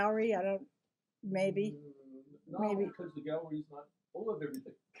that gallery? I don't. Maybe. No, maybe because the gallery's not full of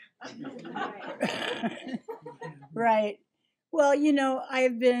everything. Right. Well, you know,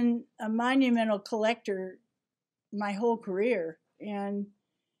 I've been a monumental collector my whole career, and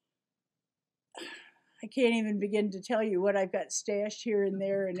I can't even begin to tell you what I've got stashed here and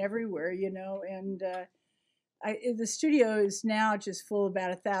there and everywhere, you know. And the studio is now just full of about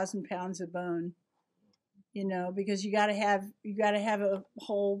 1,000 pounds of bone, you know, because you got to have a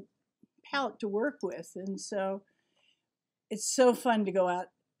whole palette to work with, and so it's so fun to go out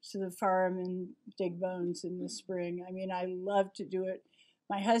to the farm and dig bones in the spring. I mean, I love to do it.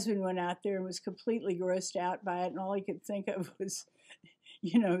 My husband went out there and was completely grossed out by it, and all he could think of was,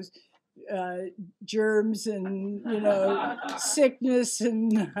 you know, germs and, you know, sickness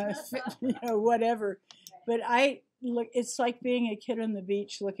and, you know, whatever. But it's like being a kid on the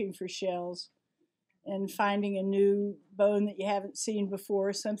beach looking for shells and finding a new bone that you haven't seen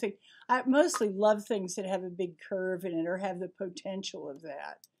before, something. I mostly love things that have a big curve in it or have the potential of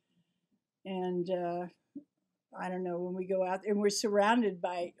that. And I don't know, when we go out, and we're surrounded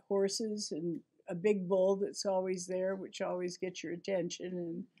by horses and a big bull that's always there, which always gets your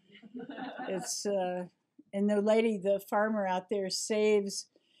attention. And it's, and the farmer out there saves,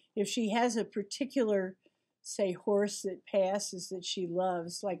 if she has a particular, say, horse that passes that she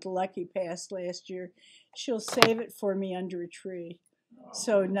loves, like Lucky passed last year, she'll save it for me under a tree.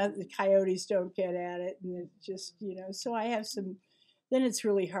 So the coyotes don't get at it, and it just, you know, so I have some. Then it's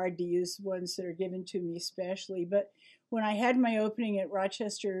really hard to use ones that are given to me especially. But when I had my opening at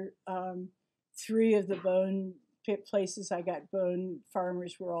Rochester, 3 of the bone places I got bone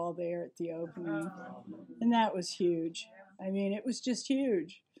farmers were all there at the opening. And that was huge. I mean, it was just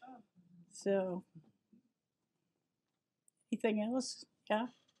huge. So, anything else? Yeah?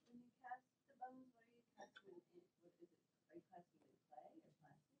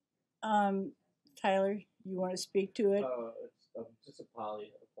 Tyler, you want to speak to it? It's just a poly,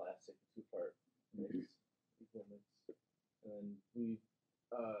 a plastic 2-part mix, equal mix, and we make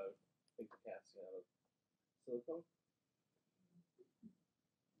the casting out of silicone.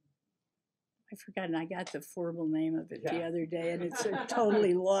 I forgot, and I got the formal name of it the other day, and it's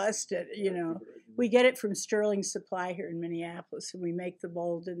totally lost it, you know. We get it from Sterling Supply here in Minneapolis, and we make the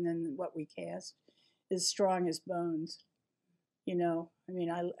mold, and then what we cast is strong as bones, you know,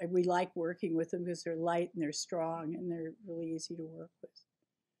 mean, we like working with them because they're light and they're strong and they're really easy to work with.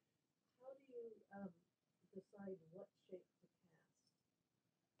 How do you decide what shape to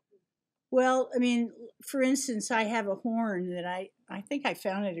cast? Well, I mean, for instance, I have a horn that I think I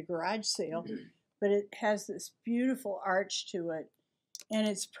found at a garage sale, but it has this beautiful arch to it, and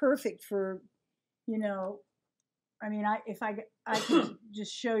it's perfect for, you know, I mean, if I could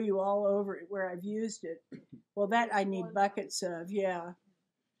just show you all over it where I've used it. Well, that I need buckets of, yeah.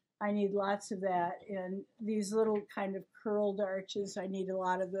 I need lots of that, and these little kind of curled arches, I need a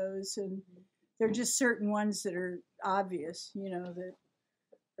lot of those, and they're just certain ones that are obvious, you know, that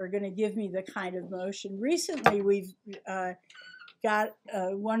are going to give me the kind of motion. Recently, we've got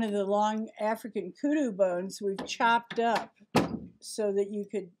one of the long African kudu bones we've chopped up so that you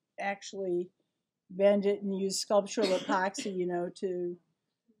could actually bend it and use sculptural epoxy, you know, to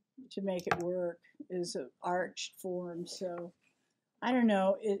make it work as an arched form. So I don't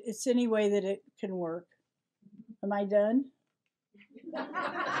know. It's any way that it can work. Am I done? Do you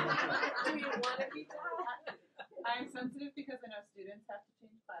want to be done? I'm sensitive because I know students have to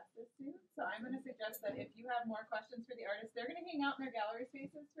change classes soon. So I'm going to suggest that if you have more questions for the artists, they're going to hang out in their gallery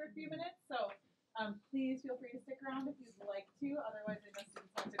spaces for a few minutes. So please feel free to stick around if you'd like to. Otherwise, I know students